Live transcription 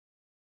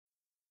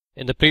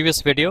In the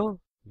previous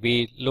video,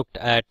 we looked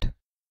at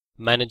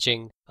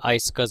managing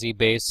ESXi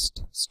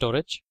based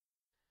storage.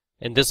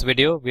 In this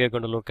video, we are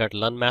going to look at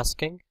LUN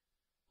masking,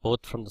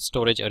 both from the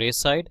storage array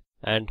side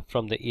and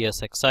from the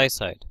ESXi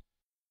side.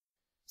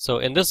 So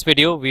in this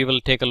video, we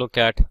will take a look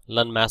at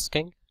LUN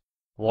masking,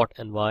 what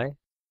and why.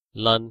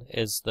 LUN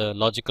is the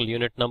logical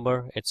unit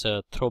number. It's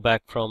a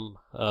throwback from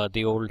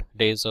the old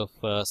days of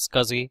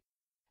SCSI,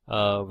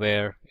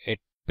 where it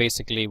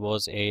basically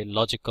was a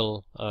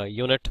logical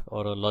unit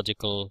or a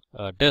logical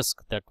disk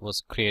that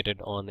was created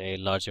on a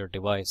larger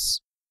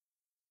device.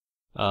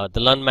 The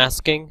LUN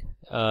masking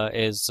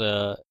is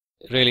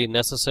really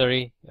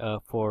necessary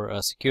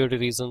for security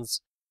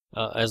reasons,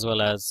 as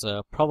well as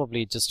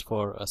probably just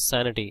for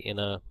sanity in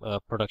a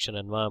production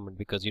environment,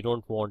 because you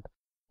don't want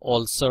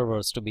all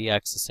servers to be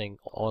accessing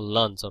all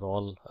LUNs or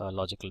all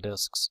logical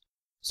disks.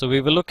 So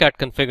we will look at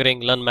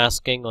configuring LUN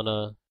masking on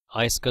a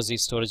ESXi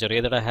storage array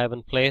that I have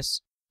in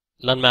place.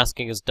 LUN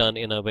masking is done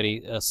in a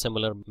very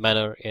similar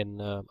manner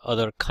in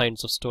other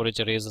kinds of storage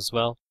arrays as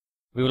well.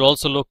 We will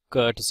also look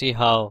to see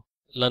how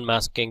LUN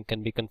masking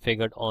can be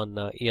configured on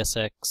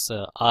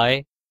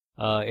ESXi.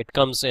 It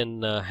comes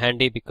in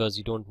handy because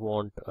you don't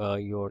want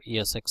your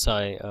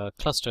ESXi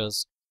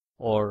clusters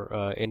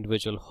or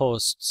individual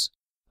hosts.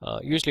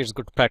 Usually it's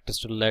good practice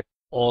to let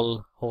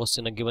all hosts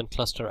in a given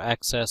cluster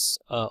access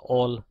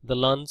all the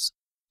LUNs.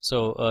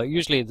 So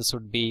usually this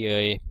would be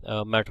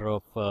a matter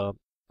of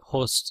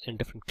hosts in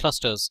different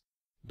clusters,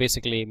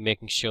 basically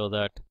making sure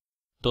that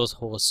those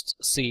hosts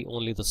see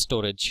only the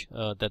storage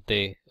that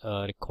they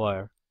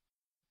require.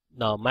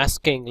 Now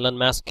masking, LUN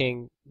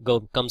masking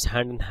comes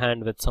hand in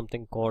hand with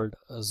something called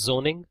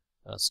zoning,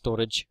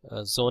 storage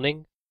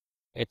zoning.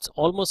 It's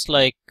almost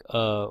like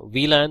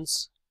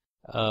VLANs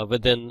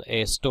within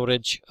a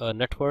storage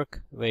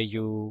network, where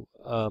you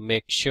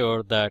make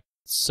sure that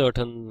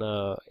certain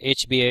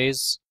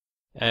HBAs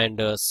and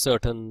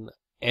certain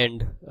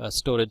end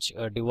storage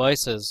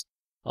devices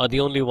are the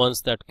only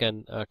ones that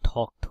can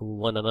talk to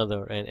one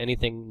another, and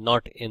anything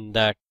not in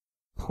that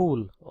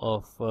pool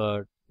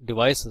of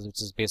devices, which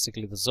is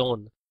basically the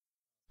zone,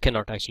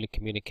 cannot actually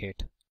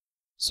communicate.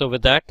 So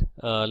with that,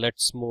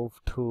 let's move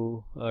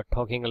to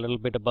talking a little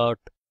bit about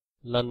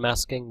LUN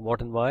masking,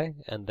 what and why,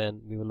 and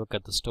then we will look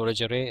at the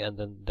storage array and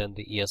then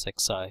the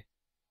ESXi.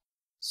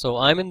 So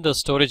I'm in the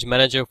storage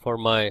manager for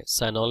my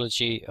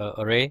Synology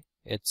array.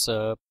 It's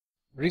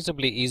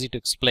reasonably easy to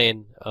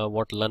explain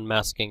what LUN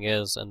masking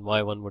is and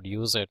why one would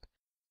use it.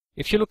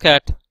 If you look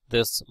at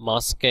this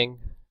masking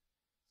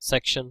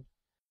section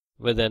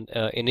with an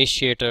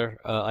initiator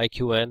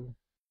IQN,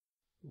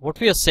 what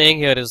we are saying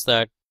here is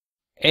that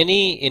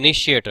any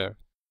initiator,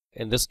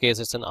 in this case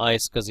it's an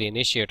ESXi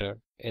initiator,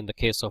 in the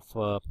case of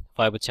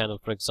fiber channel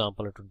for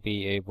example it would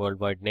be a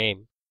worldwide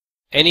name,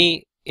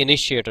 any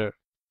initiator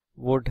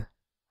would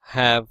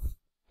have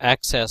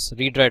access,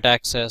 read-write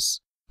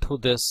access to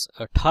this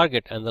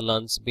target and the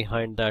LUNs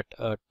behind that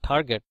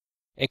target,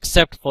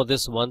 except for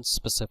this one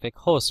specific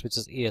host, which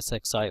is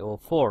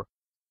ESXi04.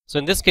 So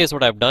in this case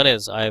what I've done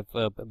is I've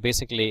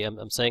basically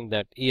I'm saying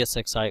that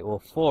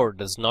ESXi04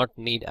 does not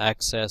need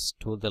access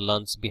to the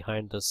LUNs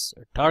behind this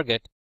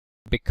target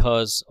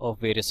because of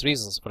various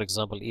reasons. For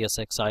example,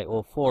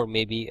 ESXi04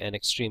 may be an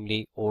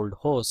extremely old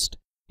host.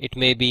 It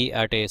may be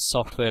at a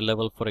software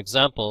level, for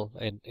example,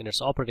 in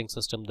its operating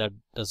system, that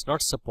does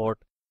not support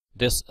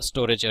this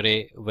storage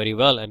array very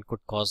well and could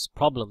cause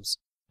problems.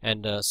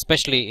 And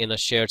especially in a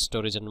shared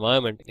storage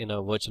environment, in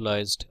a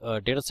virtualized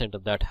data center,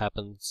 that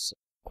happens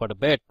quite a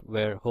bit,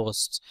 where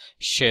hosts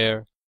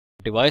share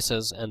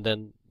devices and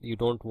then you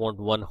don't want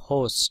one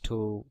host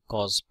to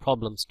cause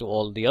problems to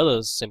all the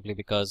others simply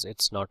because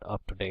it's not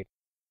up to date.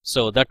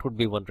 So that would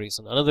be one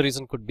reason. Another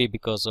reason could be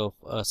because of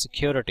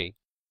security.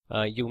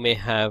 You may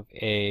have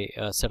a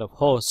set of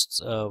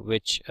hosts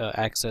which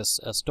access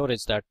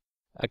storage that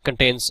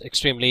contains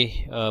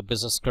extremely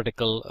business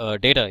critical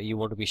data. You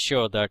want to be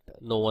sure that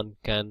no one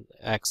can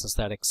access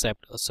that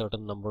except a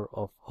certain number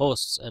of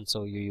hosts, and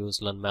so you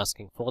use LUN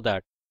masking for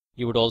that.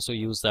 You would also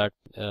use that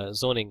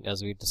zoning,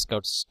 as we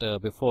discussed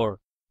before,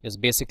 is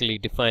basically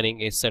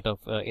defining a set of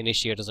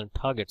initiators and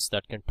targets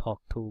that can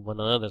talk to one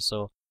another.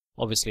 So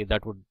obviously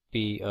that would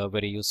be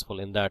very useful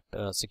in that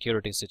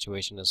security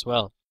situation as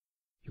well.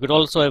 You could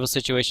also have a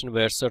situation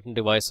where certain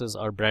devices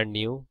are brand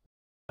new,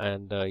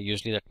 and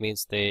usually that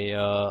means they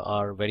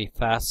are very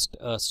fast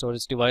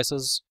storage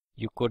devices.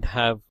 You could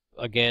have,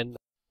 again,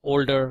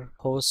 older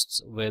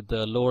hosts with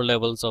lower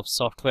levels of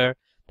software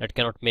that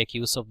cannot make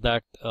use of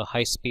that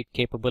high-speed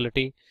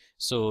capability.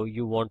 So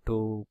you want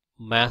to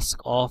mask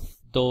off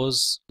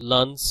those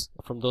LUNs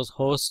from those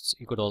hosts.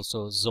 You could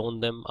also zone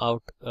them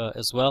out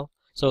as well.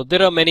 So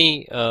there are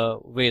many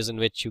ways in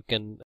which you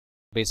can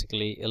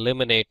basically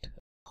eliminate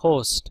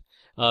host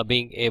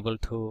being able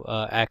to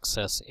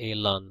access a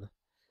LUN,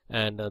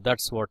 and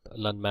that's what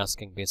LUN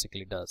masking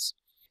basically does.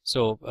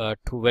 So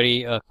to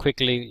very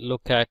quickly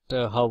look at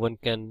how one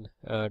can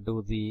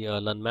do the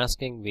LUN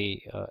masking,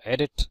 we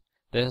edit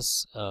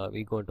this,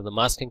 we go into the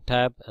masking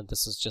tab, and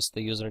this is just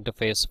the user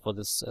interface for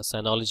this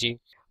Synology.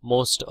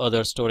 most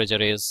other storage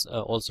arrays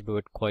also do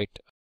it quite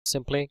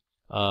simply.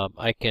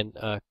 I can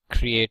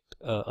create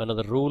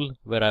another rule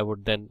where I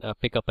would then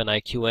pick up an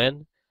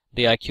IQN.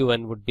 The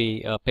IQN would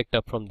be picked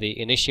up from the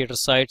initiator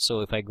side.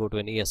 So if I go to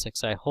an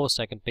ESXi host,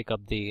 I can pick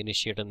up the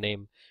initiator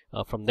name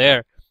from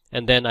there,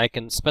 and then I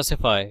can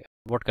specify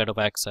what kind of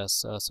access.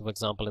 So for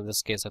example, in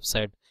this case, I've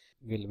said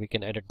we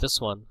can edit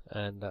this one,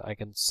 and I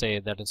can say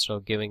that instead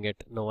of giving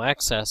it no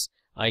access,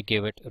 I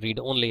give it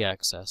read-only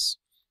access,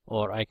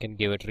 or I can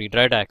give it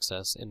read-write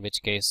access, in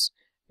which case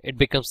it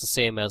becomes the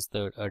same as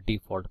the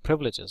default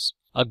privileges.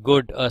 A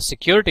good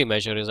security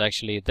measure is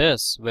actually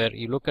this, where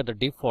you look at the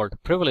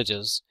default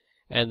privileges,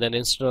 and then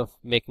instead of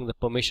making the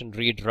permission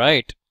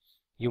read-write,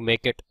 you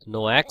make it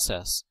no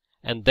access,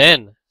 and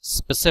then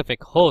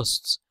specific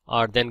hosts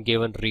are then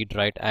given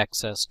read-write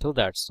access to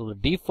that. So the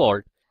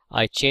default,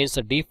 I change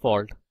the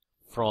default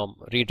from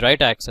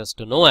read-write access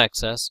to no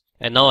access,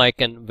 and now I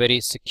can very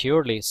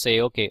securely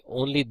say, okay,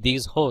 only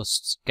these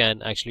hosts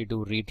can actually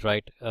do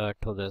read-write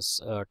to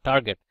this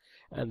target,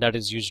 and that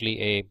is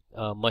usually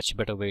a much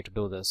better way to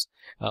do this.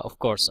 Of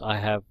course, I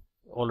have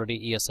already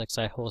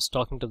ESXi host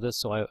talking to this,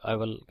 so I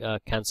will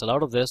cancel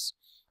out of this,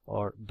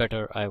 or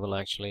better, I will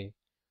actually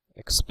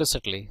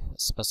explicitly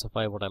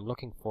specify what I'm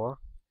looking for,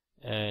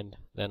 and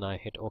then I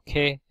hit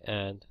OK,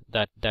 and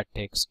that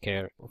takes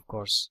care. Of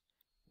course,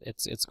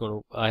 it's going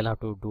to, I'll have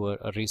to do a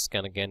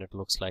rescan again, it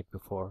looks like,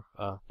 before.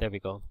 There we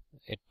go.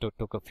 It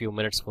took a few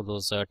minutes for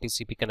those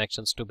TCP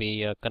connections to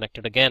be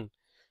connected again.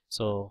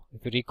 So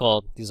if you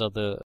recall, these are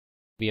the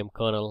VM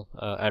kernel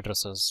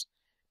addresses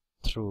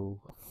through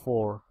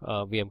 4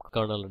 VM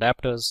kernel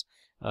adapters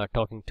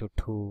talking to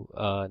 2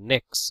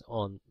 NICs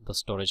on the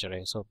storage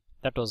array. So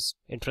that was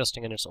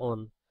interesting in its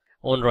own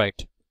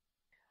right.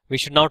 We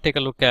should now take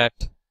a look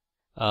at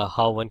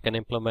how one can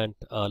implement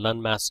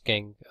LUN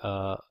masking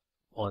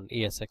on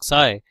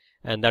ESXi,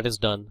 and that is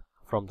done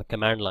from the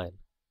command line.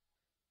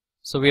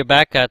 So we are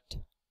back at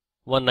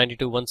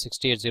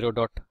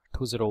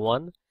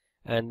 192.168.0.201,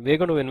 and we're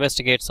going to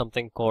investigate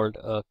something called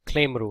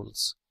claim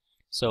rules.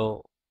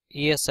 So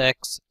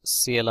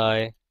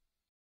ESXi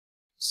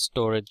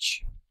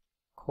storage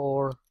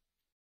core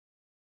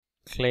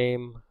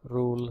claim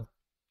rule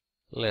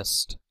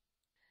list,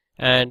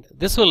 and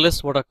this will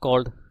list what are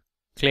called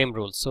claim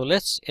rules. So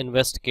let's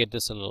investigate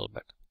this a little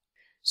bit.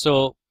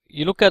 So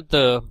you look at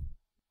the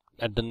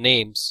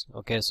names.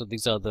 Okay, so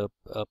these are the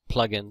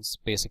plugins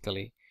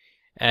basically,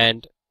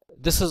 and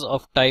this is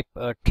of type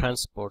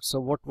transport. So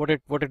what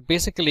it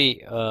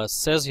basically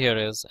says here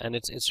is, and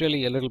it's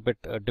really a little bit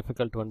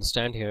difficult to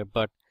understand here,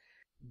 but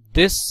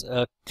this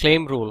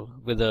claim rule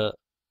with a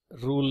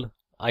rule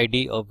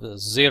ID of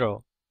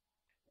 0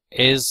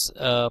 is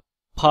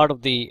part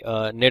of the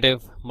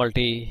native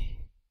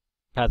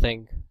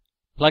multi-pathing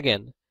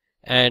plugin,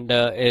 and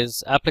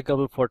is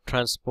applicable for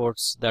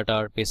transports that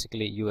are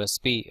basically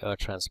USB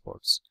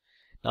transports.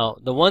 Now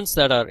the ones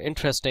that are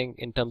interesting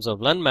in terms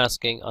of LUN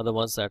masking are the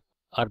ones that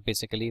are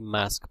basically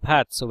mask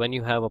paths. So when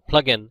you have a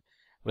plugin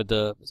with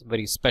the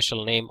very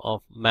special name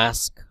of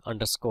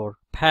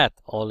mask_path,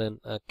 all in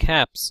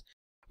caps,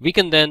 we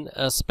can then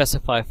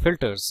specify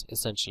filters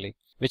essentially,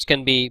 which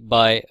can be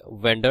by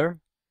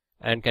vendor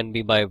and can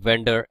be by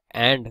vendor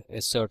and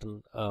a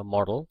certain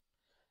model.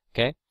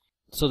 Okay,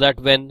 so that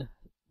when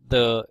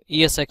the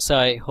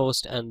ESXi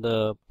host and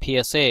the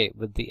PSA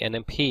with the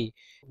NMP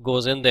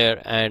goes in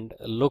there and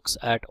looks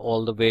at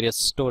all the various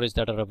storage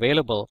that are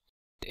available,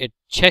 it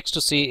checks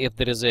to see if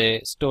there is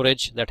a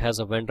storage that has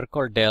a vendor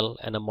called Dell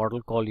and a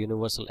model called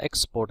Universal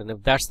Export, and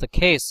if that's the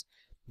case,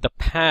 the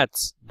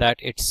paths that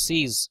it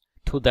sees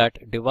to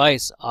that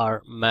device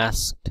are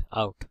masked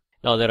out.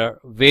 Now there are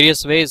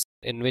various ways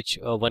in which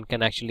one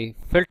can actually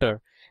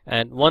filter,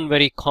 and one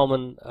very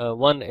common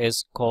one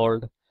is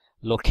called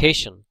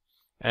location.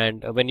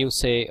 And when you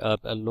say a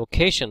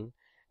location,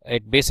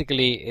 it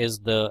basically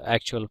is the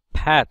actual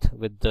path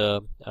with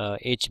the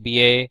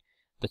HBA,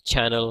 the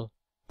channel,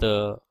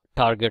 the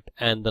target,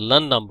 and the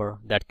LUN number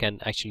that can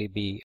actually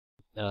be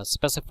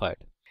specified.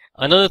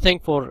 Another thing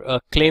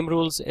for claim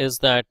rules is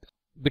that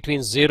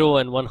between 0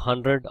 and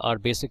 100 are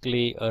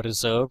basically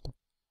reserved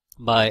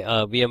by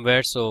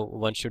VMware, so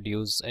one should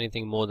use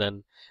anything more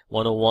than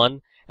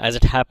 101. As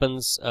it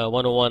happens,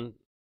 101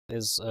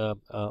 is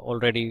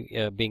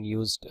already being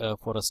used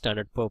for a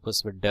standard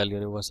purpose with Dell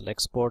Universal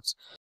Exports.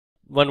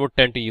 One would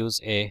tend to use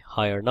a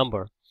higher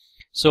number.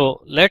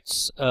 So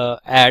let's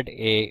add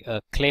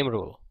a claim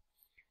rule.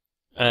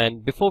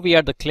 And before we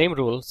add the claim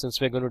rule,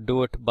 since we're going to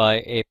do it by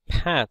a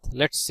path,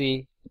 let's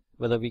see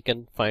whether we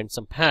can find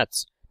some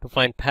paths. To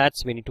find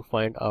paths, we need to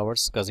find our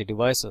SCSI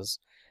devices.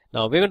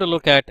 Now we're going to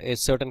look at a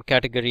certain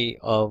category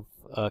of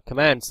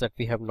commands that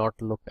we have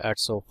not looked at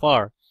so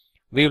far.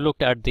 We've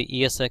looked at the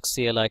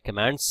ESXi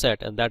command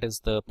set, and that is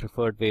the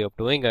preferred way of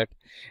doing it.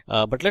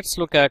 But let's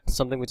look at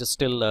something which is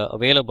still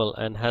available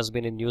and has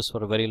been in use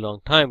for a very long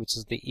time, which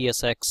is the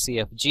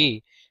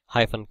ESXCFG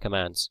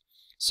 -commands.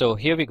 So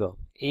here we go,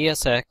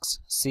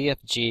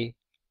 ESXCFG,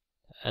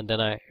 and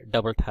then I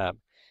double tab.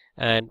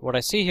 And what I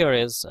see here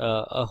is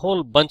a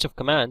whole bunch of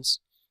commands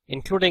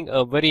including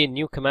a very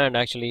new command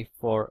actually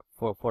for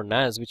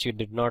NAS, which you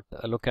did not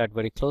look at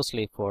very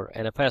closely for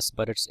NFS,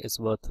 but it's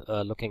worth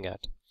looking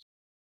at.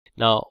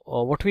 Now,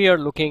 what we are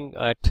looking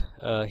at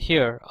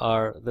here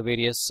are the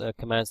various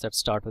commands that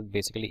start with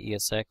basically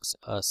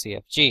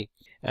ESXi,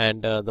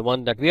 and the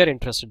one that we are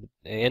interested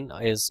in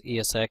is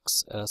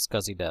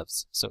ESXi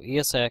devs. So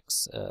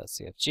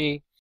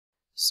ESXi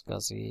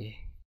SCSI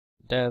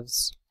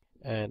devs,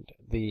 and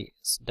the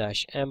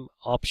 -m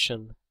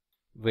option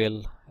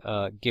will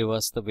give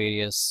us the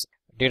various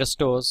data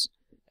stores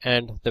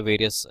and the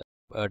various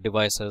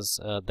devices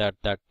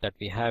that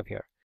we have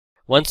here.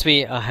 Once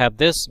we have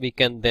this, we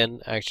can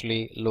then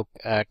actually look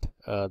at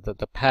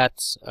the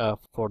paths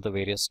for the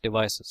various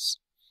devices,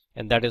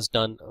 and that is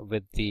done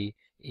with the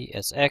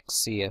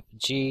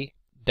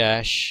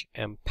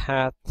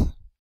ESXcfg-mpath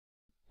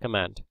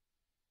command.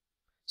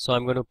 So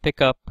I'm going to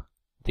pick up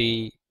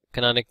the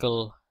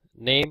canonical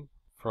name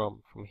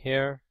from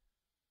here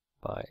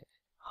by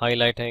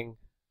highlighting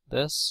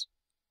this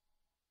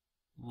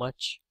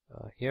much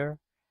here,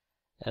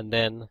 and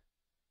then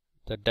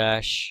the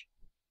 -L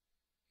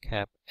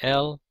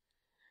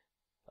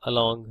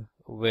along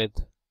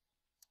with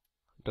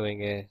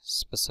doing a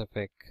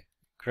specific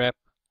grep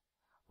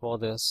for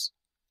this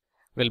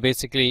will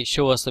basically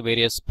show us the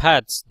various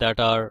paths that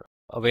are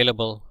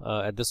available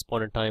at this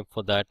point in time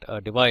for that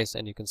device.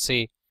 And you can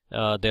see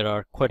there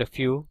are quite a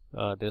few.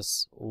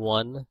 There's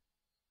 1,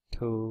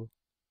 2,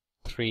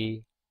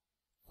 3,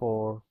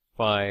 4,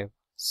 5,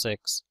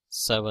 6,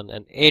 7,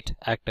 and 8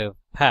 active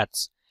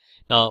paths.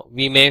 Now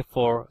we may,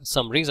 for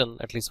some reason,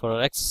 at least for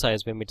our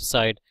exercise, we may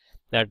decide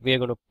that we are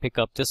going to pick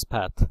up this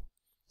path.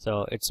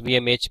 So it's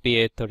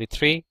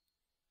VMHBA33,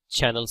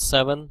 channel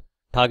 7,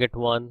 target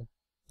 1,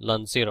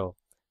 LUN 0.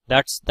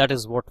 That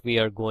is what we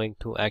are going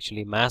to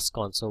actually mask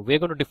on. So we're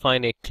going to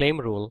define a claim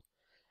rule.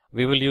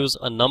 We will use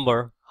a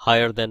number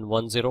higher than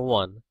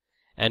 101,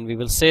 and we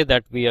will say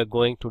that we are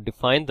going to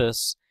define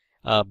this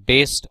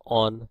based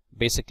on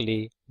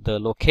basically the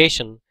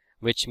location,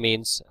 which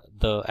means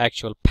the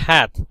actual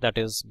path that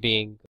is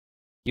being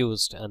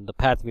used, and the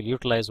path we'll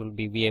utilize will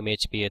be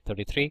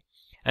VMHBA33,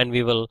 and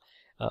we will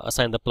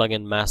assign the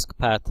plugin mask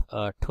path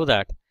to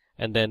that,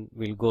 and then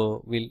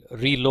we'll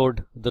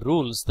reload the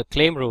rules, the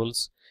claim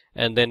rules,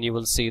 and then you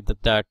will see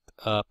that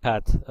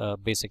path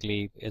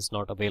basically is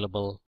not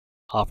available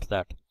after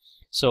that.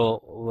 So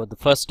the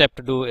first step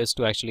to do is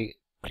to actually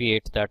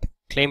create that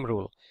claim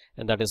rule,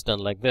 and that is done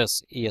like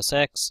this: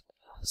 ESX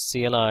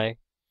CLI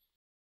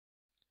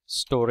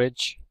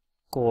storage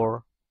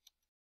core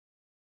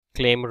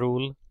claim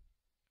rule,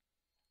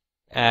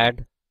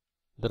 add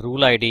the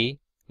rule ID,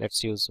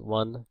 let's use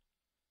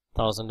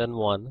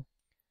 1001,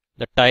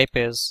 the type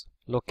is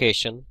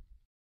location,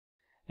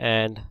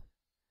 and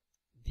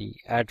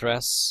the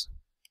address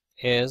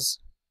is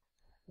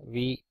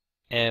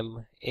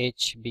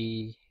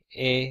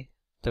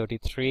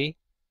VMHBA33,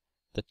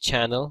 the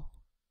channel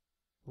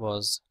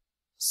was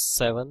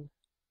 7,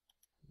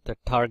 the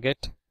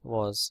target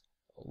was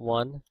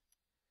 1,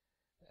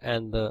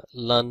 and the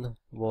LUN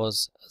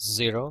was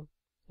 0,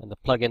 and the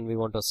plugin we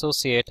want to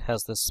associate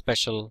has this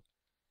special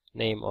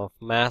name of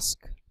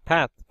mask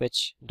path,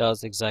 which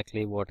does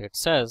exactly what it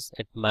says.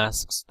 It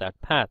masks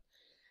that path.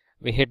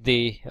 We hit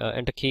the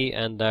enter key,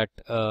 and that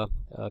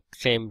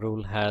claim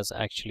rule has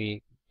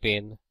actually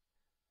been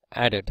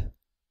added,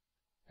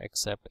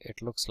 except it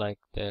looks like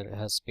there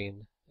has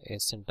been a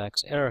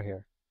syntax error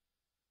here.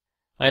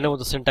 I know what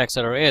the syntax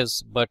error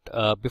is, but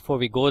before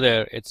we go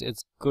there,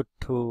 it's good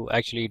to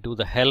actually do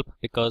the help,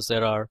 because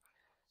there are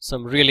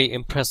some really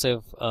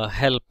impressive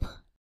help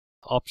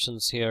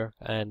options here,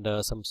 and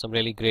some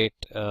really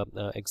great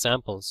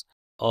examples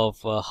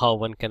of how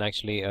one can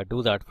actually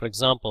do that. For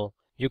example,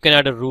 you can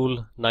add a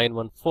rule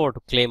 914 to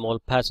claim all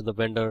paths of the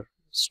vendor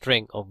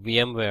string of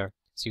VMware.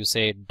 So you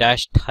say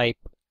 -type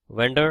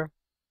vendor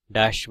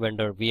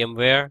 -vendor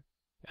VMware,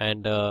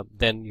 and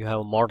then you have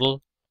a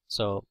model.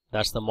 So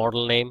that's the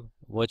model name,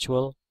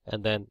 virtual,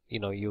 and then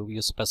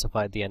you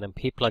specify the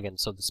NMP plugin.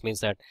 So this means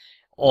that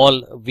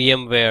all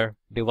VMware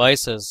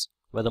devices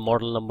where the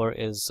model number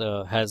is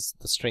has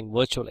the string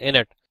virtual in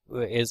it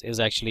is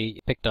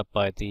actually picked up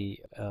by the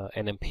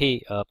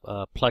NMP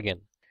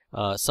plugin.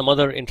 Some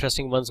other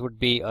interesting ones would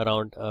be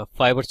around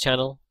fiber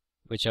channel,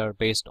 which are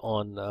based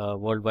on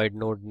worldwide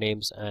node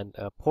names and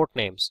port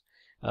names.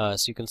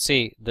 So you can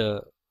see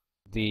the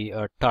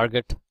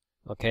target,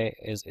 okay,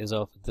 is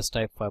of this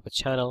type fiber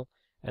channel,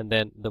 and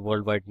then the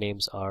worldwide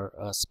names are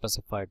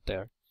specified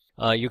there.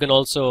 You can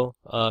also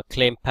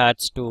claim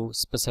paths to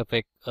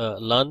specific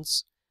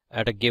LUNs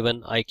at a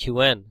given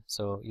IQN.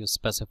 So you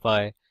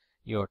specify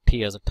your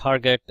T as a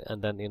target,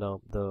 and then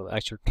the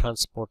actual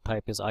transport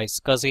type is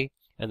iSCSI,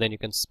 and then you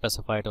can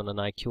specify it on an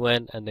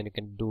IQN, and then you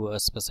can do a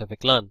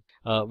specific LUN.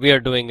 We are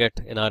doing it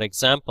in our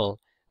example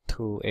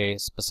to a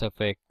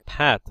specific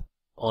path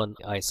on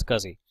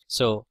iSCSI.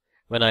 So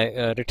when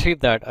I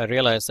retrieved that, I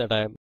realized that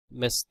I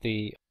missed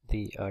the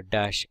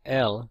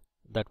 -L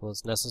that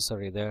was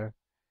necessary there,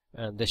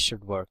 and this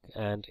should work,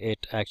 and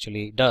it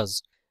actually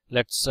does.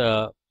 Let's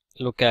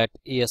look at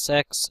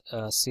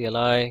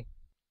ESXi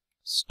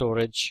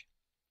storage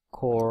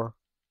core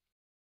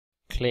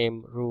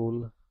claim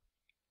rule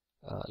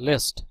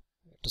list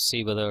to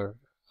see whether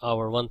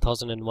our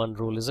 1001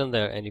 rule is in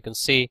there, and you can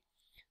see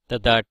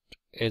that that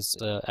is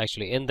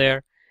actually in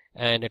there,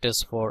 and it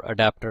is for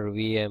adapter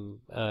VM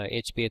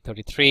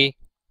HBA33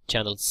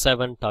 channel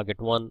 7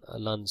 target 1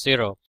 LUN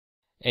 0.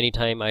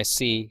 Anytime I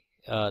see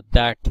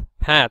that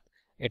path,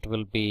 it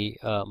will be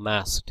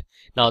masked.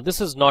 Now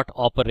this is not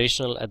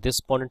operational at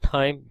this point in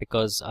time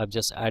because I've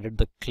just added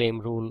the claim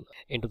rule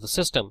into the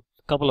system.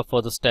 A couple of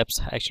further steps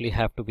actually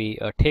have to be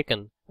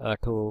taken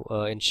to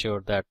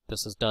ensure that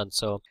this is done.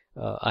 So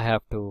I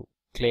have to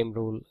claim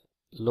rule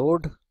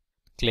load.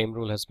 Claim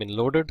rule has been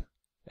loaded,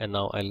 and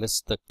now I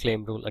list the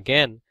claim rule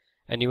again,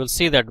 and you will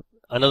see that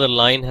another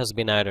line has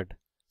been added.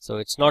 So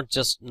it's not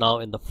just now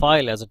in the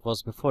file as it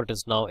was before, it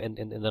is now in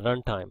the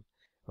runtime.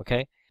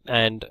 Okay,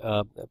 and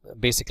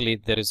basically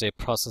there is a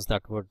process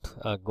that would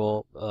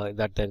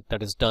that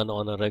is done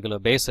on a regular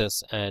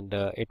basis, and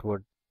it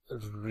would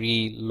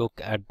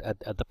re-look at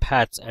the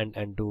paths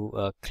and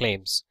do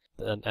claims,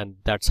 and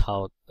that's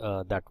how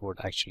that would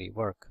actually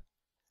work.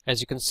 As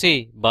you can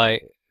see,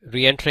 by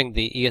re-entering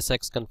the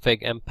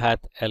ESXconfig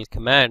empath L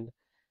command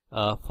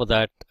for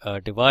that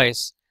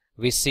device,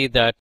 we see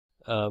that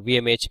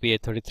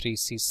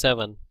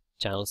VMHBA33C7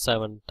 channel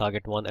 7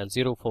 target 1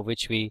 L0, for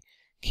which we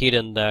keyed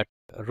in that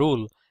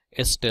rule,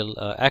 is still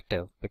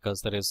active,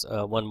 because there is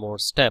one more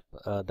step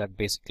that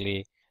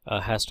basically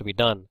has to be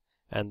done,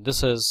 and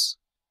this is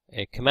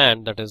a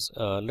command that is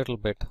a little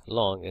bit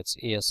long. It's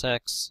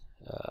ESXCLI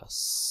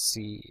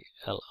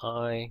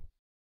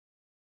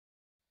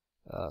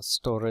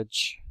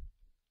storage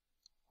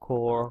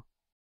core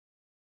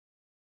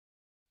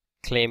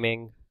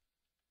claiming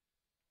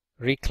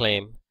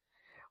reclaim.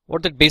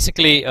 What it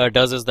basically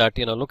does is that,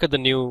 look at the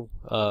new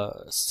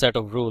set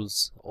of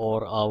rules,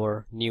 or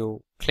our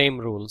new claim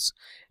rules,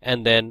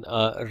 and then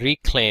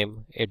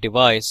reclaim a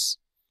device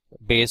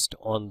based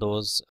on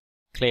those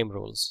claim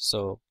rules.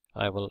 So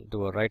I will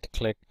do a right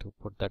click to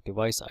put that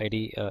device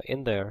ID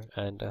in there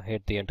and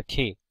hit the enter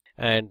key.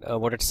 And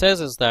what it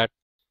says is that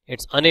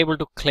it's unable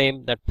to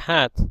claim that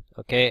path,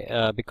 okay,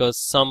 because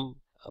some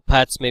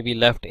paths may be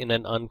left in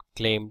an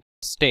unclaimed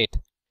state.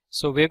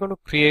 So we're going to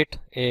create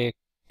a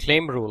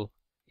claim rule,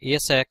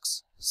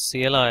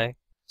 ESXCLI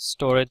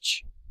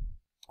storage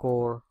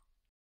core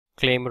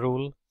claim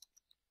rule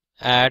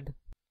add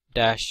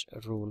dash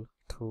rule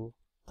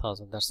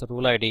 2000. That's the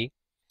rule ID.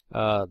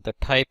 The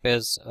type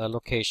is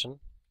location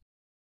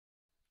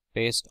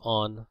based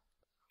on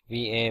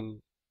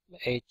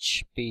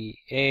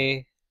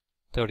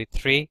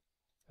VMHBA33.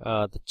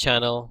 The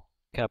channel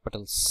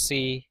capital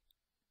C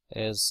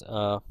is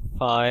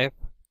 5,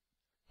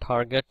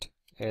 target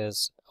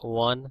is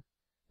 1,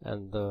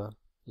 and the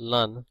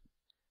LUN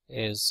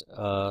is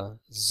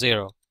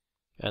 0,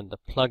 and the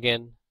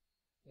plugin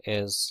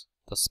is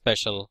the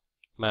special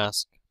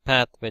mask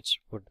path, which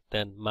would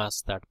then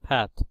mask that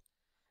path.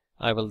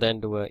 I will then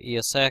do a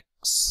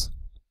ESXCLI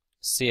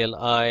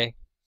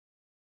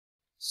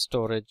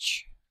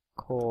storage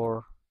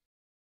core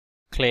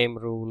claim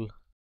rule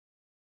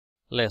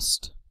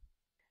list,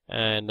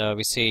 and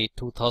we see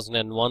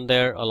 2001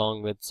 there,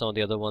 along with some of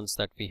the other ones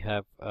that we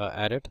have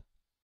added.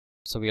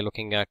 So we are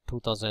looking at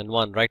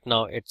 2001 right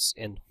now. It's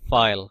in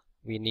file.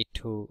 We need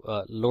to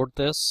load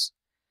this,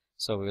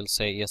 so we will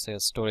say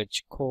ESX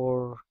storage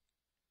core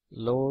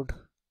load.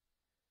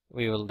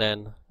 We will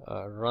then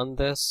run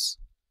this,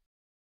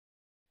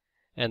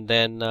 and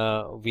then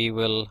we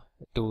will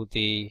do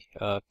the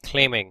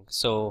claiming.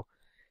 So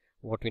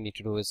what we need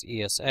to do is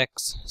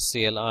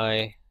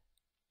ESXCLI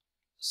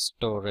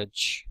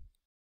storage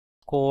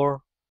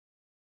core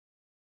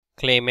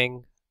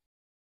claiming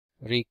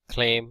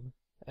reclaim,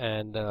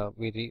 and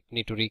we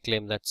need to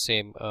reclaim that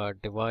same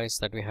device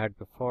that we had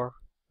before.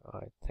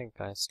 I think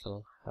I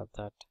still have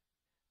that.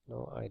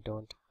 No, I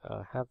don't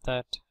have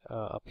that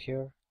up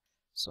here,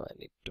 so I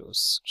need to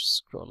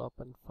scroll up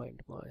and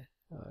find my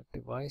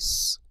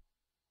device,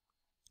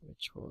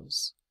 which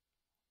was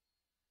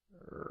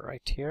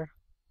right here.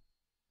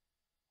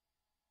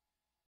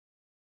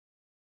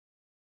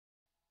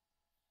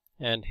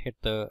 And hit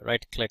the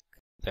right click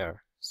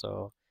there.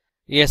 So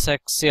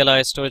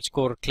ESXCLI storage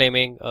core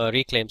claiming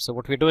reclaim. So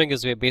what we're doing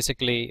is we're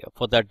basically,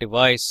 for that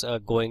device,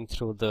 going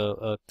through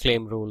the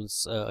claim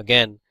rules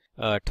again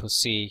to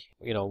see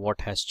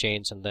what has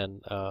changed, and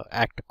then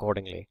act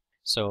accordingly.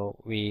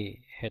 So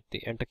we hit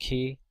the enter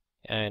key,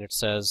 and it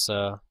says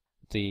the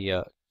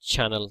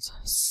channel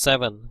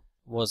 7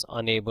 was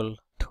unable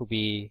to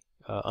be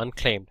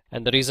unclaimed,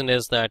 and the reason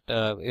is that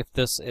if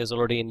this is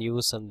already in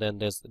use, and then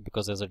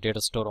because there's a data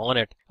store on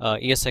it,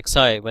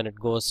 ESXi, when it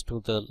goes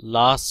to the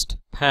last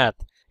path,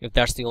 if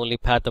that's the only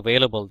path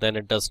available, then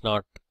it does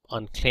not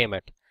unclaim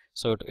it.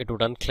 So it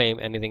would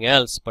unclaim anything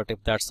else, but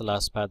if that's the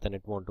last path, then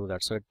it won't do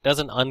that. So it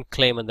doesn't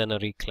unclaim and then a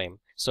reclaim.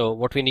 So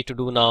what we need to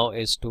do now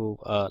is to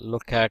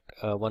look at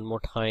one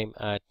more time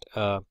at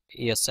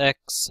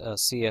ESX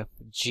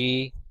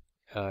CFG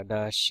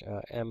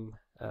 -m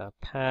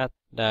path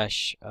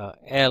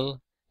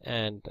 -L,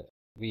 and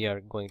we are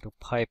going to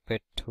pipe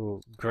it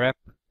to grep,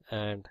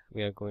 and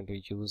we are going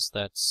to use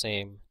that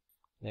same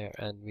there,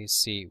 and we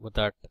see what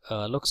that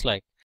looks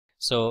like.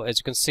 So as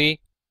you can see,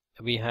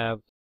 we have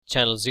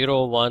channel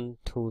 0, 1,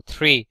 2,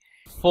 3,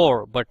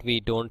 4, but we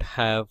don't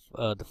have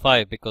the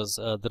 5, because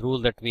the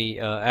rule that we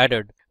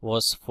added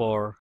was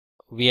for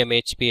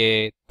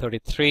VMHPA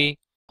 33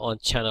 on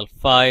channel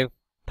 5,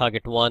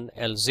 target 1,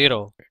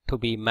 L0 to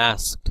be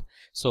masked.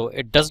 So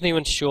it doesn't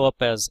even show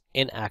up as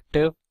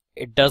inactive.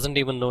 It doesn't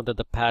even know that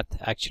the path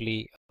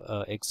actually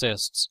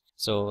exists.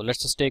 So let's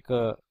just take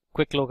a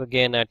quick look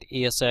again at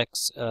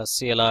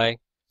ESXi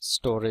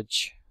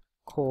storage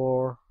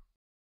core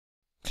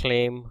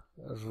claim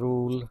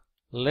rule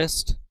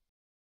list,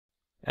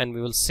 and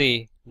we will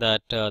see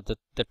that the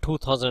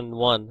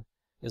 2001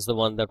 is the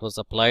one that was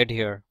applied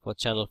here for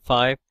channel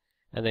 5,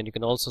 and then you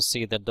can also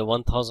see that the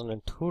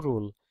 1002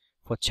 rule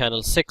for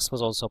channel 6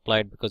 was also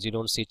applied, because you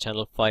don't see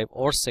channel 5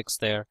 or 6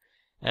 there,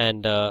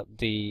 and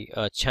the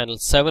channel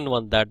 7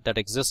 one that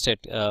existed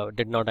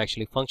did not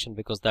actually function,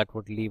 because that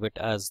would leave it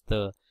as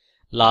the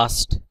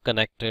last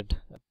connected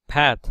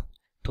path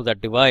to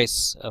that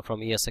device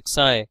from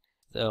ESXi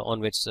on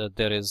which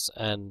there is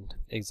an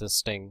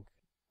existing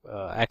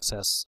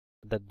access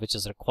which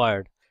is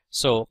required.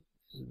 So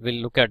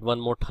we'll look at one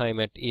more time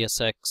at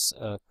ESX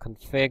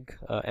config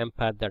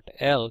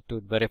empath.l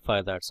to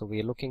verify that. So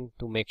we are looking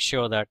to make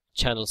sure that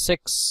channel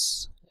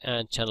 6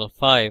 and channel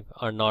 5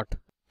 are not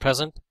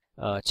present.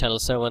 Channel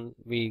 7,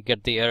 we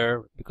get the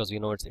error because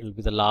it will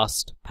be the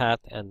last path,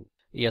 and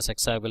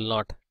ESXi will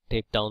not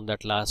take down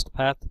that last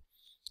path.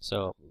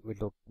 So we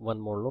look one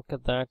more look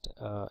at that.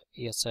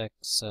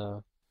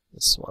 ESX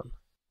this one,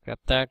 grab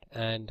that,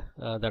 and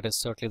that is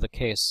certainly the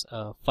case.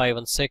 5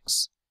 and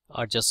 6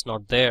 are just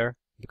not there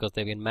because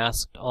they've been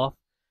masked off.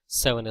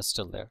 7 is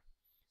still there.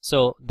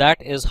 So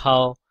that is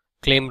how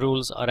claim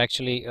rules are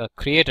actually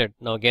created.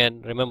 Now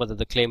again, remember that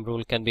the claim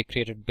rule can be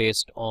created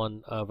based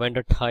on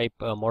vendor type,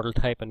 model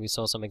type, and we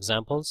saw some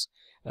examples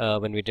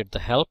when we did the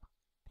help.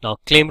 Now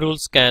claim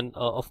rules can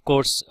of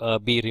course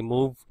be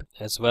removed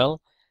as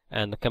well,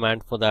 and the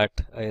command for that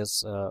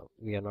is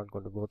we are not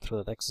going to go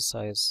through that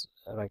exercise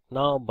right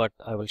now, but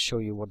I will show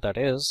you what that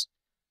is.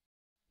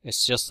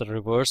 It's just the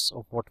reverse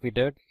of what we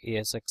did.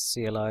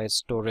 ESXi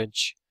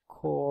storage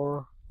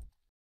core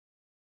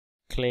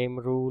claim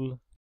rule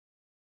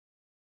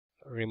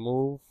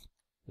remove.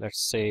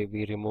 Let's say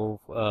we remove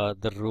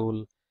the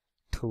rule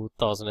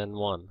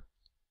 2001,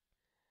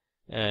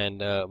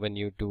 and when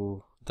you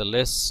do the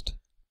list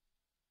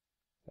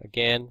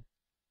again,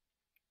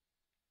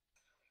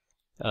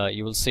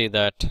 you will see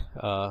that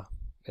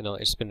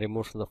it's been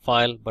removed from the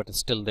file, but it's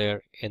still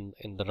there in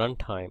the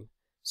runtime.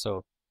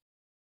 So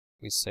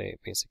we say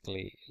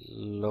basically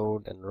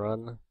load and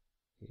run.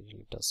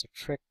 Usually does a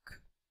trick.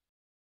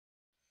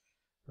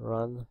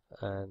 Run,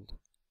 and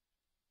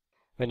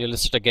when you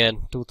list it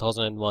again,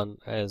 2001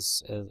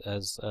 has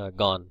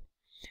gone.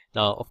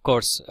 Now of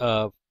course,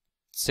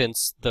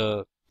 since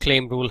the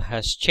claim rule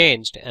has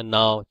changed and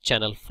now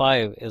channel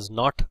 5 is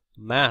not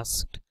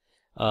masked,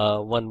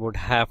 one would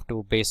have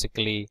to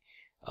basically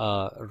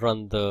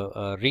run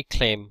the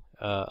reclaim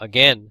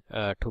again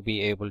to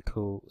be able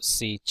to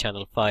see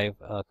channel 5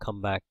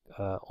 come back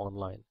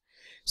online.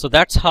 So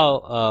that's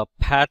how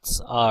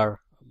paths are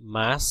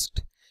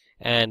masked,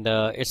 and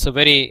it's a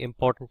very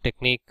important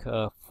technique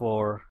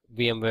for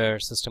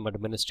VMware system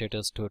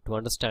administrators to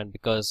understand,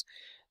 because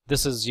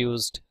this is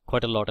used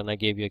quite a lot, and I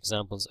gave you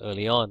examples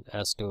early on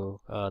as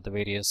to the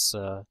various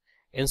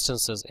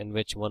instances in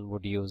which one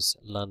would use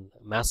LUN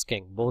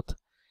masking, both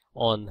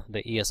on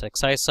the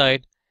ESXi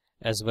side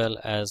as well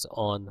as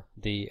on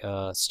the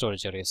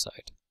storage array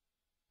side.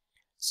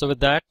 So with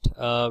that,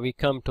 we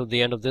come to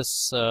the end of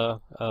this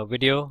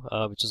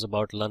video, which is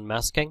about LUN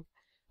masking.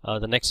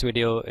 The next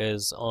video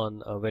is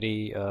on a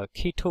very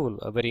key tool,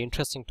 a very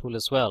interesting tool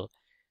as well,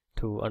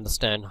 to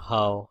understand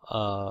how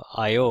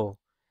I/O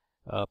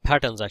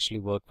patterns actually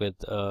work with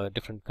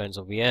different kinds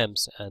of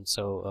VMs, and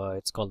so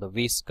it's called the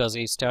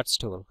vSCSI stats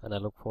tool, and I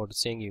look forward to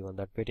seeing you on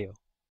that video.